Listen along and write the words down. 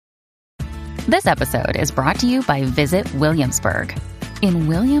This episode is brought to you by Visit Williamsburg. In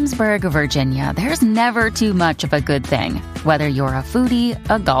Williamsburg, Virginia, there's never too much of a good thing. Whether you're a foodie,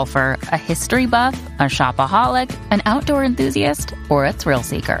 a golfer, a history buff, a shopaholic, an outdoor enthusiast, or a thrill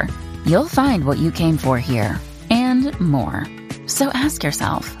seeker, you'll find what you came for here and more. So ask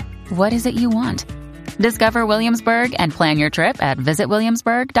yourself, what is it you want? Discover Williamsburg and plan your trip at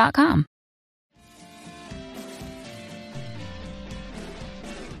visitwilliamsburg.com.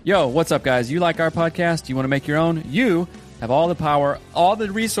 Yo, what's up, guys? You like our podcast? You want to make your own? You have all the power, all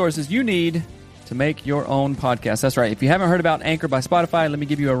the resources you need to make your own podcast. That's right. If you haven't heard about Anchor by Spotify, let me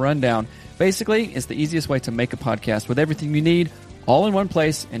give you a rundown. Basically, it's the easiest way to make a podcast with everything you need all in one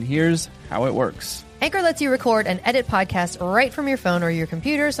place, and here's how it works. Anchor lets you record and edit podcasts right from your phone or your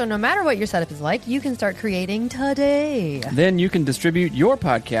computer, so no matter what your setup is like, you can start creating today. Then you can distribute your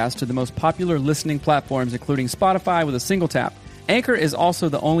podcast to the most popular listening platforms, including Spotify, with a single tap. Anchor is also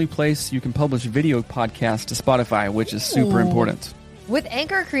the only place you can publish video podcasts to Spotify, which is super important. With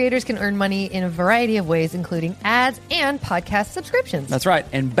Anchor, creators can earn money in a variety of ways, including ads and podcast subscriptions. That's right.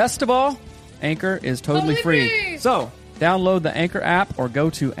 And best of all, Anchor is totally free. So download the Anchor app or go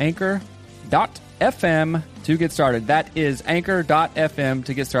to anchor.fm to get started. That is anchor.fm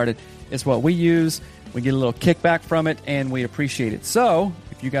to get started. It's what we use. We get a little kickback from it, and we appreciate it. So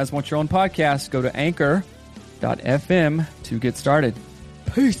if you guys want your own podcast, go to anchor.fm to get started.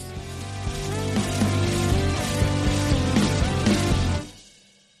 Peace.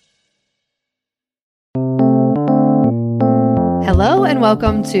 Hello and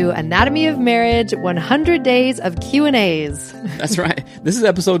welcome to Anatomy of Marriage 100 Days of Q&As. That's right. This is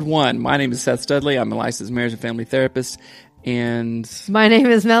episode 1. My name is Seth Studley. I'm a licensed marriage and family therapist. And my name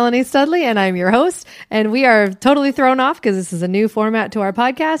is Melanie Studley, and I'm your host. And we are totally thrown off because this is a new format to our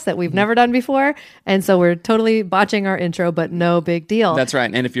podcast that we've never done before. And so we're totally botching our intro, but no big deal. That's right.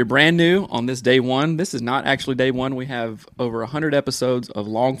 And if you're brand new on this day 1, this is not actually day 1. We have over 100 episodes of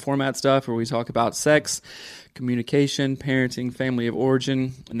long format stuff where we talk about sex, communication, parenting, family of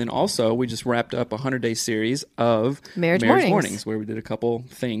origin, and then also we just wrapped up a 100-day series of Marriage Mornings, where we did a couple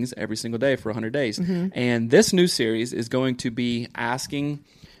things every single day for 100 days. And this new series is going to be asking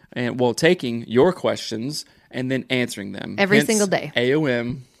taking your questions and then answering them every single day.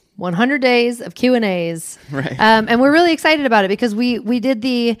 AOM. 100 days of Q&As. Right. And we're really excited about it because we did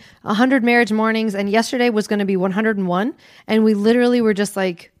the 100 marriage mornings, and yesterday was going to be 101, and we literally were just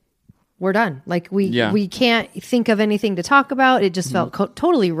like, we're done. Like we can't think of anything to talk about. It just felt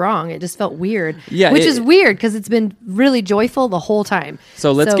totally wrong. It just felt weird. Yeah, which is weird because it's been really joyful the whole time.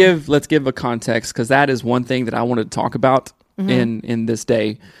 So let's give a context, because that is one thing that I wanted to talk about in this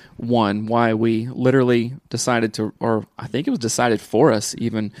day 1. Why we literally decided to, or I think it was decided for us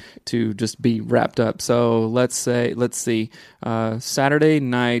even, to just be wrapped up. So let's see. Saturday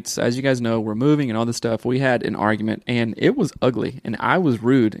nights, as you guys know, we're moving and all this stuff. We had an argument, and it was ugly, and I was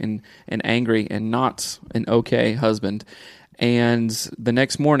rude and angry and not an okay husband. And the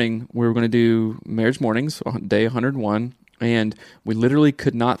next morning, we were going to do marriage mornings, day 101. And we literally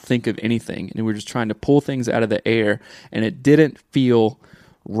could not think of anything. And we were just trying to pull things out of the air. And it didn't feel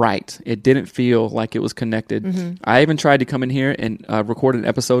right. It didn't feel like it was connected. I even tried to come in here and record an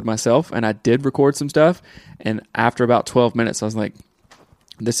episode myself. And I did record some stuff. And after about 12 minutes, I was like,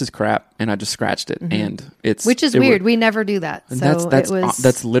 this is crap. And I just scratched it. And which is weird. We never do that. So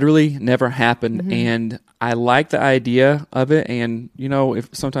that's literally never happened. And I like the idea of it. And, you know, if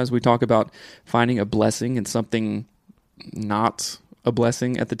sometimes we talk about finding a blessing in something not a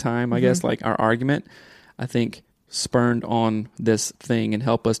blessing at the time, I guess, like our argument, I think spurned on this thing and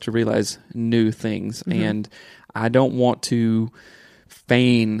help us to realize new things. And I don't want to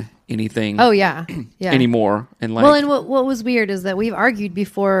feign anything anymore. And like, well, and what was weird is that we've argued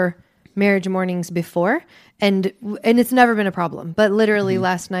before marriage mornings before, and it's never been a problem. But literally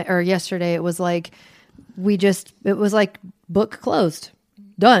last night or yesterday, it was like it was like book closed.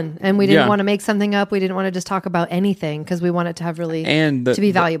 Done. And we didn't want to make something up. We didn't want to just talk about anything because we want it to have really to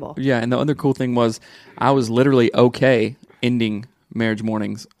be valuable. And the other cool thing was I was literally okay ending marriage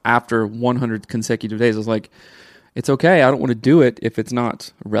mornings after 100 consecutive days. I was like, it's okay. I don't want to do it if it's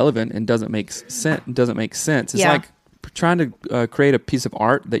not relevant and doesn't make sense. It's like trying to create a piece of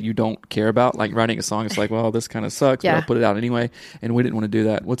art that you don't care about, like writing a song. It's like, well, this kind of sucks, but I'll put it out anyway. And we didn't want to do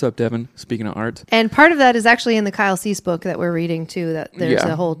that. What's up, Devin? Speaking of art. And part of that is actually in the Kyle Cease book that we're reading too, that there's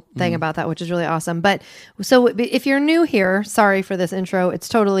a whole thing about that, which is really awesome. But so if you're new here, sorry for this intro. It's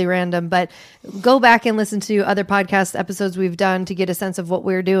totally random, but go back and listen to other podcast episodes we've done to get a sense of what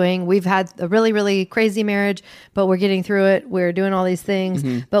we're doing. We've had a really, really crazy marriage, but we're getting through it. We're doing all these things,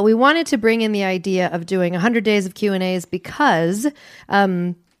 but we wanted to bring in the idea of doing 100 days of Q&As because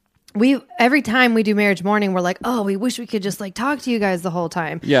every time we do Marriage Morning, we're like, oh, we wish we could just like talk to you guys the whole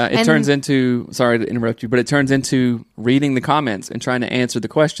time. Yeah, it turns into, sorry to interrupt you, but it turns into reading the comments and trying to answer the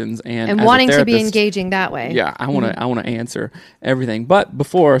questions and wanting to be engaging that way. Yeah, I want to answer everything. But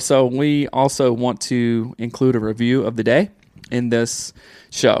so we also want to include a review of the day in this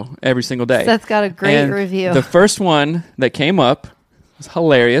show every single day. That's got a great review. The first one that came up was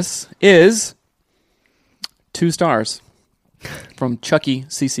hilarious is 2 stars. From Chucky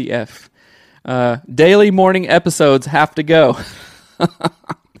CCF. Daily morning episodes have to go.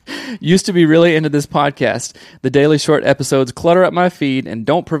 Used to be really into this podcast. The daily short episodes clutter up my feed and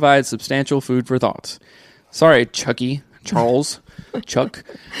don't provide substantial food for thought. Sorry, Chucky, Charles, Chuck.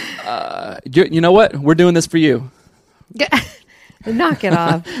 You know what? We're doing this for you. Knock it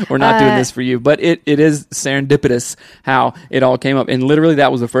off. We're not doing this for you, but it is serendipitous how it all came up, and literally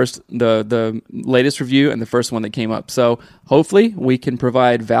that was the latest review and the first one that came up. So hopefully we can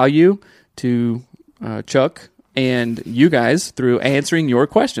provide value to Chuck and you guys through answering your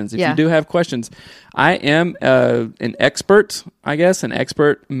questions. If you do have questions, I am an expert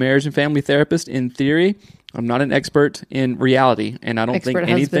marriage and family therapist in theory. I'm not an expert in reality, and I don't think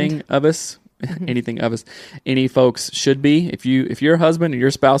anything of us any folks should be. If your husband or your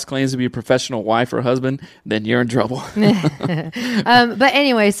spouse claims to be a professional wife or husband, then you're in trouble. But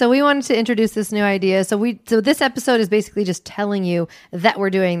anyway, so we wanted to introduce this new idea. So this episode is basically just telling you that we're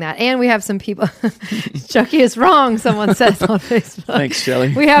doing that. And we have some people, Chucky is wrong, someone says on Facebook. Thanks,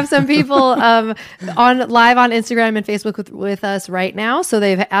 Shelley. We have some people live on Instagram and Facebook with us right now. So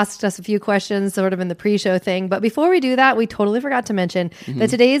they've asked us a few questions sort of in the pre-show thing. But before we do that, we totally forgot to mention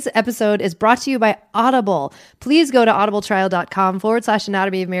that today's episode is brought to you by Audible. Please go to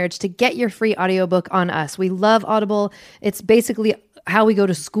audibletrial.com/anatomy of marriage to get your free audiobook on us. We love Audible. It's basically how we go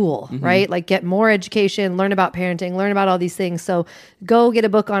to school, right? Like get more education, learn about parenting, learn about all these things. So go get a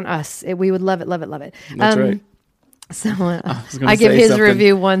book on us. We would love it, love it, love it. That's right. So I give his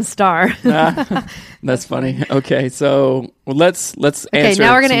review 1 star. That's funny. Okay, so let's answer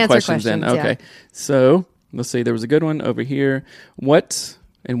now we're gonna answer questions then. Okay, so let's see. There was a good one over here.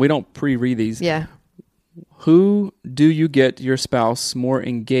 And we don't pre-read these. Yeah. Who do you get your spouse more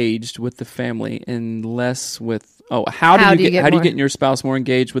engaged with the family and less with? How do you get your spouse more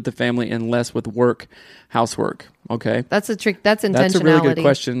engaged with the family and less with housework? Okay, that's a trick. That's intentionality. That's a really good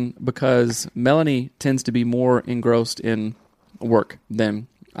question because Melanie tends to be more engrossed in work than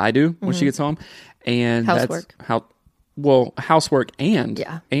I do when she gets home, and housework. Housework and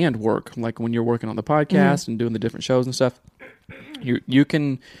work. Like when you're working on the podcast and doing the different shows and stuff. You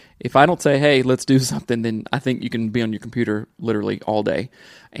can, if I don't say, hey, let's do something, then I think you can be on your computer literally all day.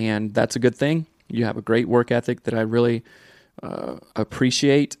 And that's a good thing. You have a great work ethic that I really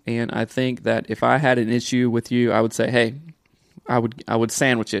appreciate. And I think that if I had an issue with you, I would say, hey, I would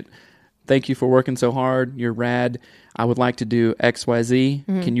sandwich it. Thank you for working so hard. You're rad. I would like to do X, Y, Z.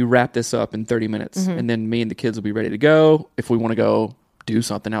 Can you wrap this up in 30 minutes? And then me and the kids will be ready to go if we want to go do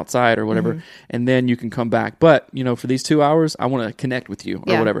something outside or whatever, and then you can come back. But, for these 2 hours, I want to connect with you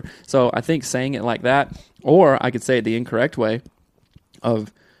or whatever. So I think saying it like that, or I could say it the incorrect way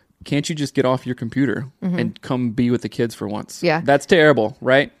of, can't you just get off your computer and come be with the kids for once? Yeah. That's terrible,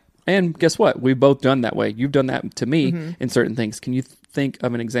 right? And guess what? We've both done that way. You've done that to me in certain things. Can you think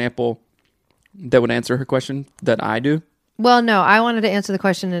of an example that would answer her question that I do? Well, no, I wanted to answer the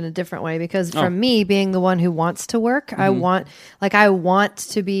question in a different way because from me being the one who wants to work, I want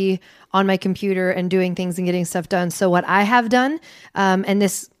to be on my computer and doing things and getting stuff done. So what I have done, and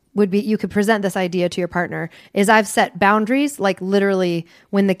this would be, you could present this idea to your partner, is I've set boundaries, like literally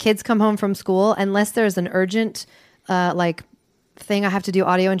when the kids come home from school, unless there's an urgent, thing I have to do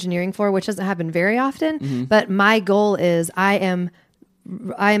audio engineering for, which doesn't happen very often. But my goal is I am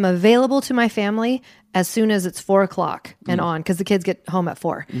available to my family as soon as it's 4:00 and on, because the kids get home at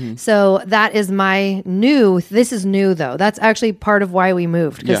 4. So that is this is new though. That's actually part of why we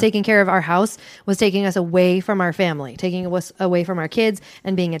moved, because taking care of our house was taking us away from our family, taking us away from our kids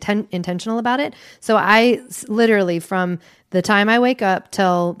and being intentional about it. So I literally, from the time I wake up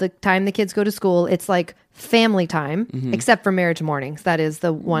till the time the kids go to school, it's like family time, except for marriage mornings. That is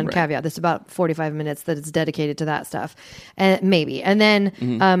the one caveat. There's about 45 minutes that is dedicated to that stuff, and maybe. And then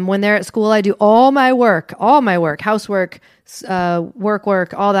when they're at school, I do all my work, housework,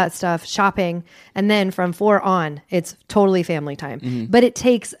 work, all that stuff, shopping. And then from 4 on, it's totally family time. But it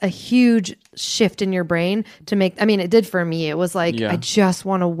takes a huge shift in your brain to make, it did for me. It was like, I just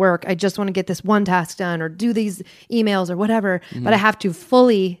want to work. I just want to get this one task done or do these emails or whatever. But I have to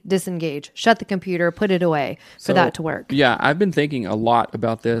fully disengage, shut the computer, put it away for that to work. Yeah, I've been thinking a lot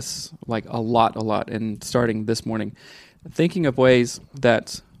about this, like a lot, and starting this morning, thinking of ways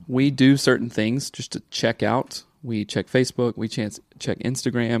that we do certain things just to check out. We check Facebook, we check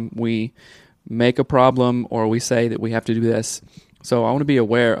Instagram, we make a problem, or we say that we have to do this. So I want to be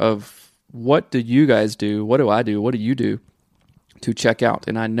aware of, what do you guys do? What do I do? What do you do to check out?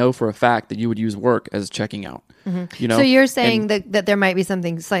 And I know for a fact that you would use work as checking out. You know, so you're saying that there might be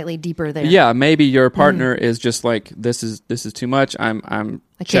something slightly deeper there. Yeah, maybe your partner is just like, this is too much. I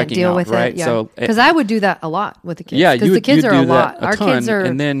can't deal with right? it. Yeah. So because I would do that a lot with the kids. Yeah, because the kids are a lot. Our ton. kids are,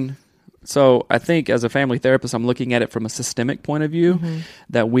 and then. So I think as a family therapist, I'm looking at it from a systemic point of view,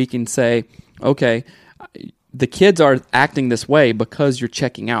 that we can say, okay, the kids are acting this way because you're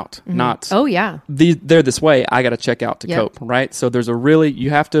checking out, not, oh yeah, they're this way, I got to check out to cope, right? So there's you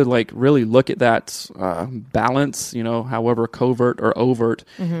have to like really look at that balance, you know, however covert or overt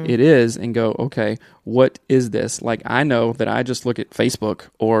it is, and go, okay, what is this? Like, I know that I just look at Facebook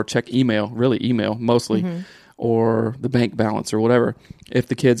or check email mostly, or the bank balance or whatever. If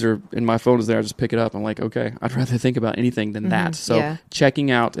the kids are, and my phone is there, I just pick it up. I'm like, okay, I'd rather think about anything than that. So checking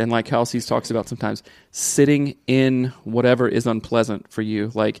out, and like Kelsey talks about sometimes, sitting in whatever is unpleasant for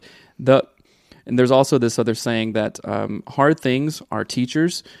you. Like and there's also this other saying that hard things are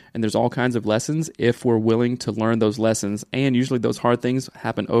teachers, and there's all kinds of lessons if we're willing to learn those lessons. And usually those hard things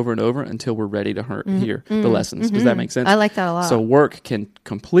happen over and over until we're ready to hear the lessons. Does that make sense? I like that a lot. So work can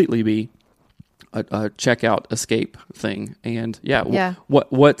completely be a checkout escape thing. And what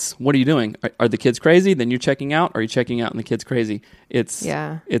are you doing? Are the kids crazy? Then you're checking out. Or are you checking out and the kids crazy? It's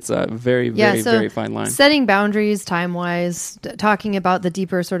a very very fine line. Setting boundaries time wise, talking about the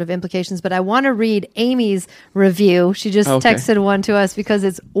deeper sort of implications. But I want to read Amy's review. She just texted one to us because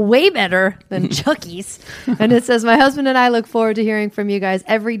it's way better than Chucky's. And it says, my husband and I look forward to hearing from you guys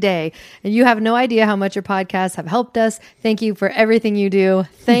every day, and you have no idea how much your podcasts have helped us. Thank you for everything you do.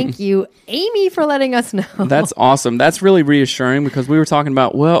 Thank you, Amy, for letting us know. That's awesome. That's really reassuring, because we were talking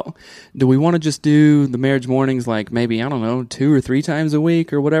about, well, do we want to just do the marriage mornings like maybe, I don't know, 2 or 3 times a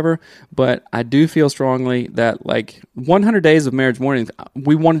week or whatever? But I do feel strongly that like 100 days of marriage mornings,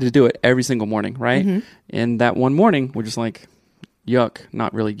 we wanted to do it every single morning, right? And that one morning, we're just like, yuck,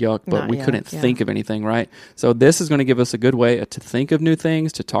 not really yuck, but we couldn't think of anything, right? So this is going to give us a good way to think of new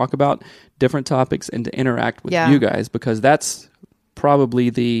things, to talk about different topics, and to interact with you guys, because that's probably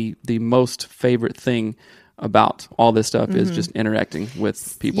the most favorite thing about all this stuff is just interacting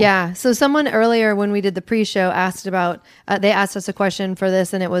with people. Yeah. So someone earlier when we did the pre-show asked about, they asked us a question for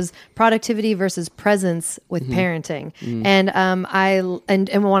this, and it was productivity versus presence with parenting. And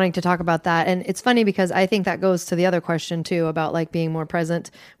and wanting to talk about that. And it's funny because I think that goes to the other question too, about like being more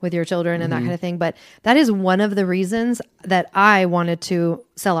present with your children and that kind of thing. But that is one of the reasons that I wanted to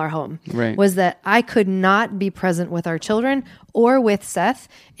sell our home, was that I could not be present with our children or with Seth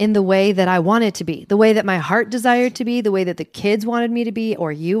in the way that I wanted to be, the way that my heart desired to be, the way that the kids wanted me to be,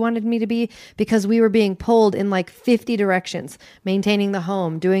 or you wanted me to be, because we were being pulled in like 50 directions, maintaining the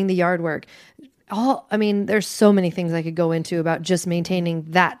home, doing the yard work. There's so many things I could go into about just maintaining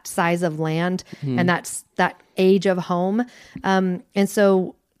that size of land and that age of home. And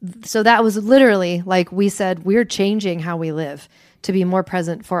so that was literally like we said, we're changing how we live to be more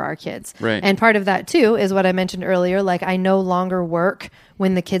present for our kids. Right. And part of that too is what I mentioned earlier. Like, I no longer work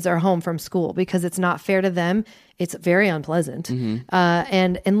when the kids are home from school because it's not fair to them. It's very unpleasant.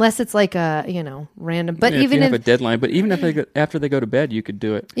 And unless it's like a, random, but even if you have a deadline, but even if after they go to bed, you could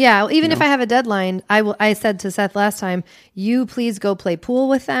do it. Yeah. Even if I have a deadline, I said to Seth last time, you please go play pool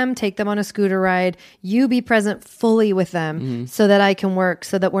with them, take them on a scooter ride. You be present fully with them so that I can work,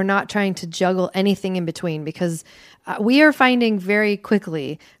 so that we're not trying to juggle anything in between, because we are finding very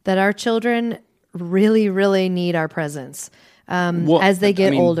quickly that our children really, really need our presence as they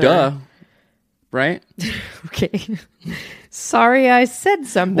get older. Duh. Right? Okay. Sorry, I said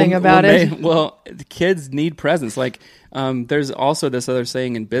something about it. Well, the kids need presence. Like, there's also this other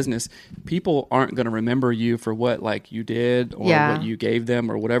saying in business: people aren't going to remember you for what like you did or what you gave them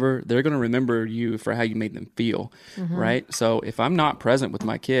or whatever. They're going to remember you for how you made them feel, right? So if I'm not present with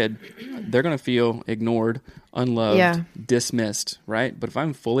my kid, they're going to feel ignored, unloved, dismissed, right? But if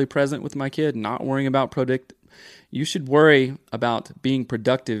I'm fully present with my kid, not worrying about you should worry about being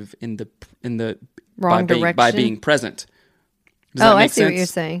productive in the wrong direction by being present. Does that make I see sense? What you're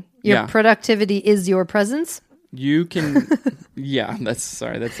saying. Your productivity is your presence. You can,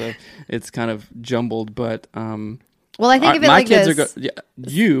 it's kind of jumbled, but well, I think of it like this.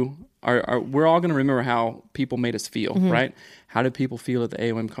 We're all going to remember how people made us feel, right? How did people feel at the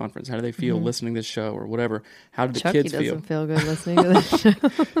AOM conference? How do they feel listening to this show or whatever? How did the kids feel? Doesn't feel good listening to this show.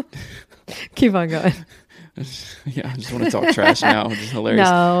 Keep on going. Yeah, I just want to talk trash now, which is hilarious.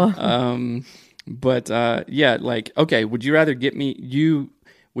 No. But like, okay, would you rather get me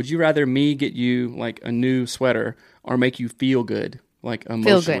would you rather me get you like a new sweater or make you feel good, like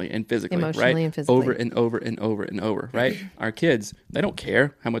emotionally and physically, emotionally right? and physically. Over and over and over and over, right? Our kids, they don't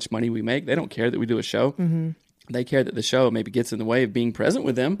care how much money we make. They don't care that we do a show. They care that the show maybe gets in the way of being present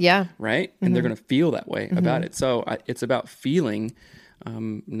with them. Yeah. Right? And they're going to feel that way about it. So it's about feeling,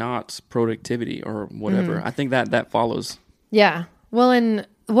 not productivity or whatever. I think that follows. Yeah. Well, and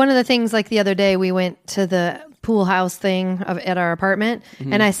one of the things, like the other day, we went to the pool house thing at our apartment,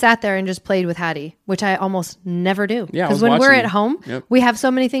 and I sat there and just played with Hattie, which I almost never do. Yeah, because when we're at home, we have so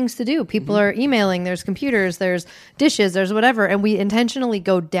many things to do. People are emailing, there's computers, there's dishes, there's whatever, and we intentionally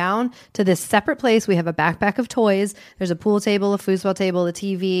go down to this separate place. We have a backpack of toys. There's a pool table, a foosball table, a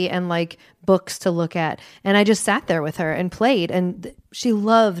TV, and like books to look at. And I just sat there with her and played, and she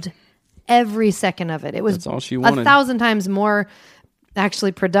loved every second of it. It was That's all she wanted. 1,000 times more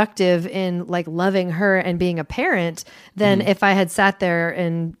actually productive in like loving her and being a parent than if I had sat there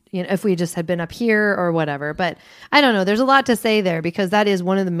and, you know, if we just had been up here or whatever. But I don't know. There's a lot to say there, because that is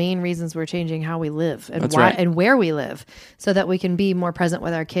one of the main reasons we're changing how we live and That's why right. and where we live, so that we can be more present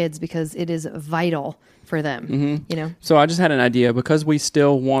with our kids, because it is vital for them, you know? So I just had an idea, because we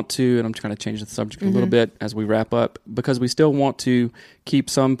still want to, and I'm trying to change the subject a little bit as we wrap up, because we still want to keep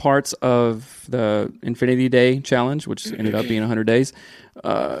some parts of the Infinity Day Challenge, which ended up being 100 days.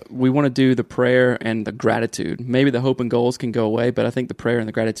 We want to do the prayer and the gratitude. Maybe the hope and goals can go away, but I think the prayer and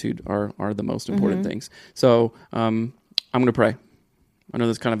the gratitude are the most important things. So I'm going to pray. I know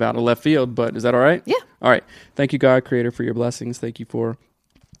that's kind of out of left field, but is that all right? Yeah. All right. Thank you, God, Creator, for your blessings. Thank you for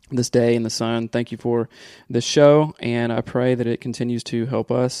this day in the sun. Thank you for this show, and I pray that it continues to help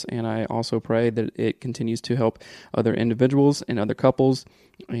us, and I also pray that it continues to help other individuals and other couples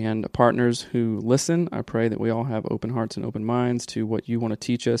and partners who listen. I pray that we all have open hearts and open minds to what you want to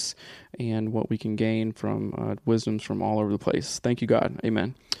teach us and what we can gain from wisdoms from all over the place. Thank you, God.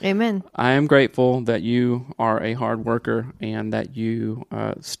 Amen. Amen. I am grateful that you are a hard worker and that you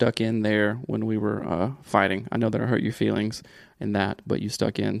stuck in there when we were fighting. I know that I hurt your feelings in that, but you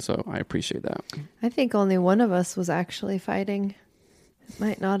stuck in, so I appreciate that. I think only one of us was actually fighting. It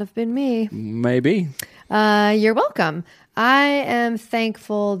might not have been me. Maybe. You're welcome. I am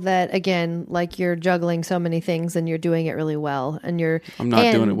thankful that, again, like, you're juggling so many things and you're doing it really well. And I'm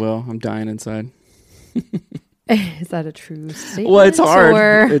not doing it well. I'm dying inside. Is that a true statement? Well, it's hard.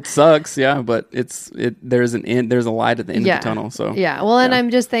 Or? It sucks, yeah, but there's an end. There's a light at the end of the tunnel. So yeah. Well, and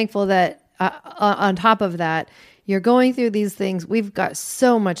I'm just thankful that on top of that, you're going through these things. We've got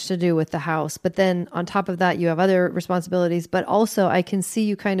so much to do with the house, but then on top of that, you have other responsibilities. But also, I can see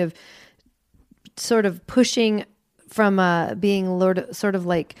you kind of sort of pushing from being sort of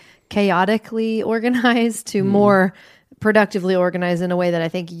like chaotically organized to more productively organized in a way that I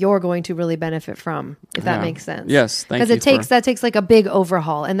think you're going to really benefit from, if that makes sense. Yes, thank you. Because that takes like a big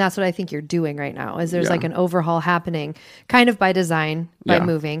overhaul, and that's what I think you're doing right now. Is there's like an overhaul happening, kind of by design, by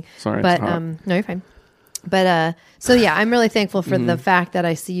moving. Sorry, but no, you're fine. But so yeah, I'm really thankful for the fact that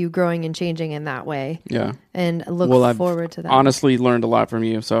I see you growing and changing in that way. Yeah, and look forward to that. Honestly, learned a lot from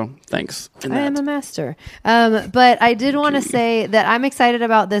you, so thanks. I am a master. But I did want to say that I'm excited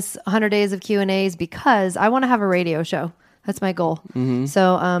about this 100 days of Q&As, because I want to have a radio show. That's my goal.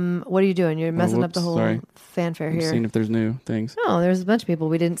 So what are you doing? You're messing up the whole fanfare here. Seeing if there's new things. Oh, there's a bunch of people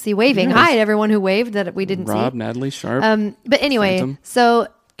we didn't see waving. Hi, everyone who waved that we didn't see. Rob, Natalie, Sharp. But anyway, Phantom, so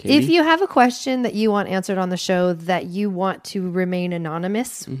Katie. If you have a question that you want answered on the show that you want to remain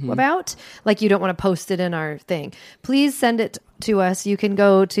anonymous about, like you don't want to post it in our thing, please send it to us. You can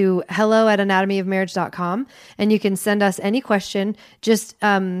go to hello@anatomyofmarriage.com and you can send us any question. Just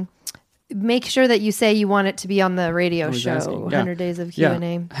make sure that you say you want it to be on the radio show. 100 Days of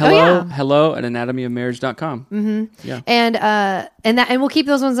Q&A. Hello at anatomyofmarriage.com. Yeah. And we'll keep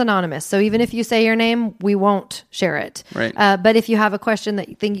those ones anonymous. So even if you say your name, we won't share it. Right. But if you have a question that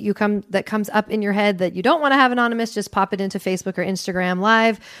you think that comes up in your head that you don't want to have anonymous, just pop it into Facebook or Instagram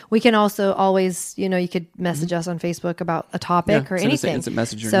Live. We can also always, you could message us on Facebook about a topic or anything. Instant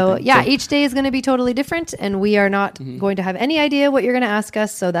message or so anything. yeah, each day is going to be totally different, and we are not going to have any idea what you're going to ask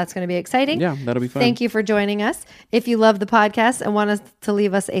us. So that's going to be exciting. Yeah, that'll be fun. Thank you for joining us. If you love the podcast and want us to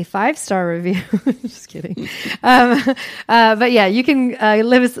leave us a 5-star review, just kidding. But yeah, you can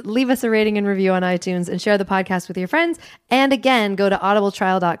leave us a rating and review on iTunes and share the podcast with your friends. And again, go to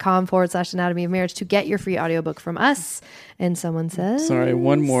audibletrial.com/anatomy of marriage to get your free audiobook from us. And someone says... Sorry,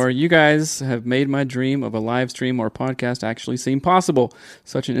 one more. You guys have made my dream of a live stream or podcast actually seem possible.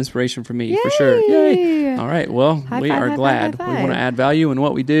 Such an inspiration for me, Yay! for sure. Yay! All right, well, we are glad. High We five. want to add value in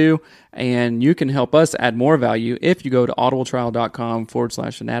what we do, and you can help us add more value if you go to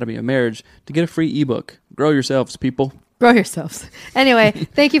audibletrial.com/anatomy of marriage to get a free ebook. Grow yourselves, people. Grow yourselves. Anyway,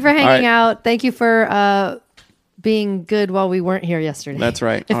 thank you for hanging out. Thank you for being good while we weren't here yesterday. That's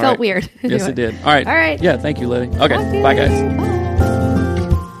right. It felt weird. Yes, it did. All right. All right. Yeah, thank you, Liddy. Okay, bye, guys.